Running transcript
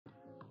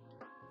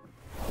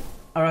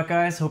Alright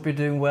guys, hope you're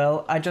doing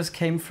well. I just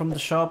came from the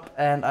shop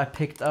and I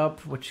picked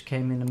up, which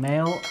came in the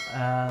mail,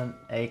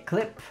 a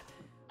clip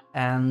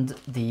and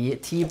the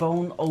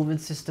T.Bone Ovid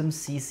System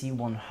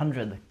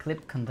CC100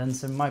 clip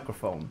condenser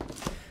microphone.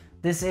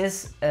 This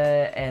is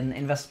an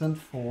investment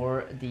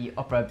for the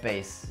upright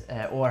bass,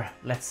 or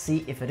let's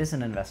see if it is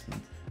an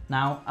investment.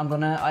 Now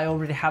I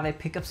already have a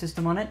pickup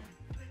system on it,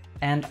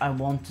 and I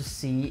want to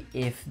see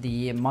if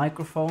the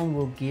microphone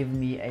will give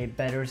me a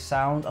better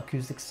sound,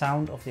 acoustic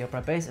sound of the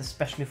upright bass,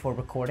 especially for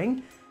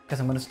recording, because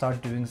I'm going to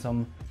start doing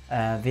some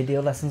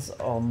video lessons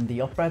on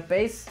the upright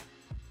bass.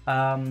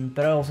 But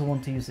I also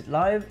want to use it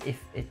live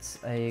if it's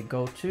a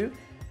go-to.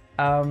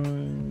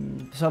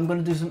 So I'm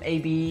going to do some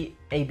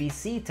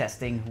ABC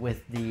testing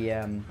with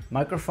the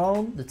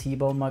microphone, the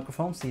T.Bone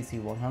microphone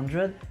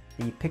CC100,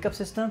 the pickup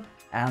system,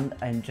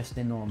 and just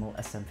a normal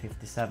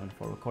SM57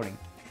 for recording.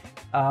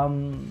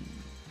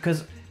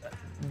 Because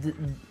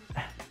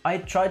I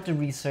tried to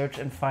research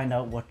and find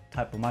out what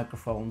type of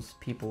microphones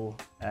people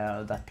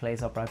that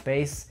plays upright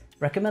bass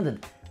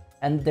recommended,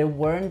 and there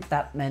weren't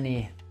that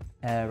many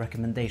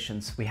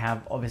recommendations.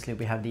 Obviously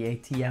we have the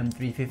ATM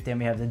 350 and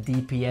we have the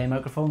DPA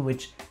microphone,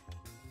 which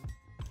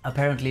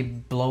apparently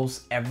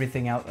blows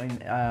everything out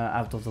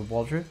of the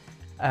water.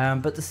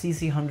 But the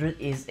CC100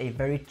 is a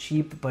very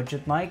cheap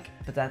budget mic,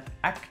 but that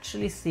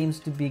actually seems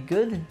to be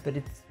good, but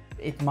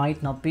it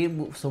might not be,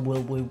 so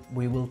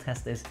we will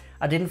test this.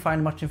 I didn't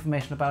find much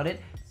information about it,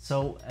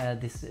 so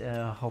this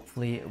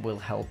hopefully will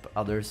help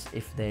others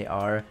if they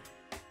are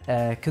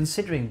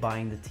considering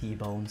buying the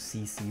T.Bone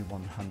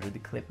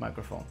CC100 clip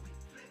microphone.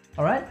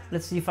 Alright,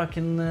 let's see if I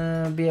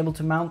can be able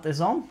to mount this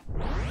on.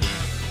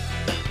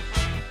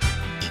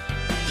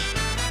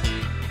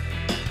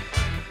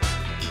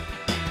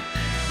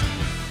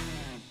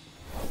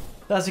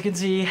 As you can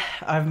see,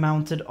 I've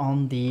mounted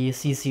on the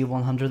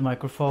CC100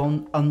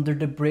 microphone under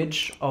the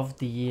bridge of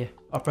the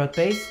upright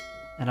bass,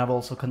 and I've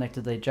also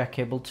connected a jack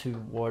cable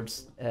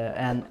towards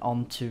and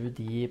onto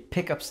the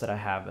pickups that I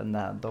have, and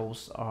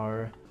those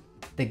are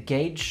the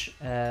Gauge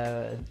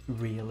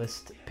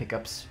Realist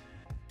pickups.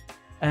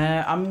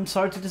 I'm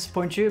sorry to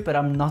disappoint you, but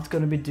I'm not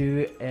gonna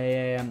do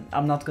a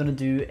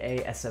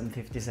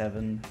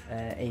SM57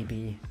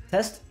 AB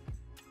test.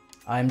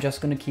 I'm just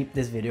gonna keep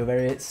this video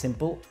very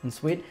simple and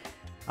sweet.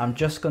 I'm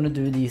just going to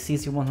do the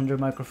CC100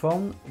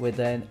 microphone with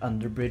an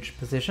underbridge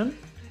position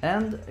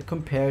and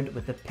compared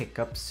with the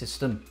pickup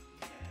system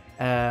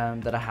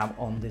that I have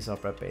on this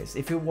upright bass.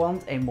 If you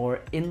want a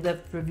more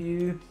in-depth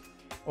review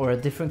or a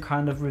different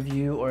kind of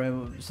review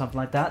or something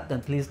like that,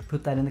 then please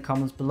put that in the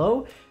comments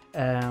below.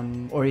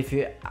 Or if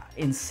you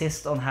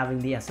insist on having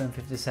the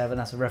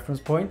SM57 as a reference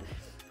point,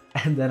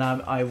 and then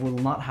I will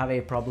not have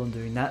a problem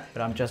doing that,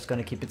 but I'm just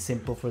going to keep it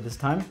simple for this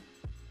time.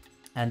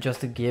 And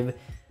just to give,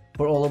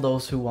 for all of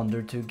those who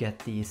wonder to get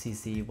the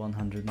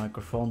CC100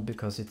 microphone,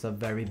 because it's a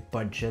very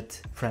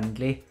budget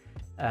friendly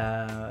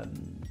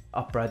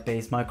upright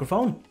bass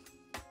microphone,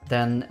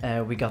 then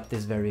we got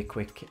this very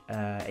quick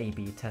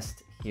AB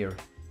test here.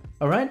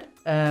 Alright,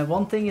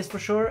 one thing is for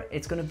sure,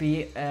 it's gonna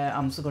be,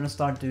 I'm also gonna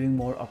start doing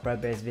more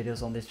upright bass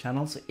videos on this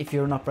channel, so if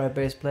you're an upright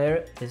bass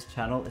player, this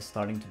channel is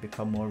starting to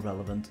become more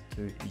relevant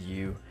to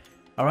you.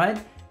 Alright,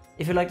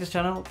 if you like this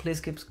channel, please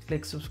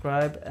click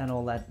subscribe and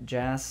all that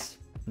jazz.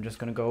 I'm just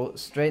gonna go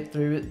straight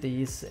through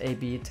these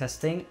AB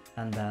testing,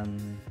 and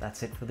then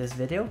that's it for this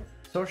video.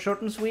 So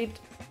short and sweet,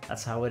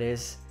 that's how it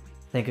is.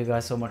 Thank you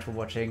guys so much for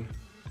watching.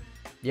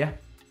 Yeah,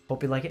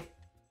 hope you like it.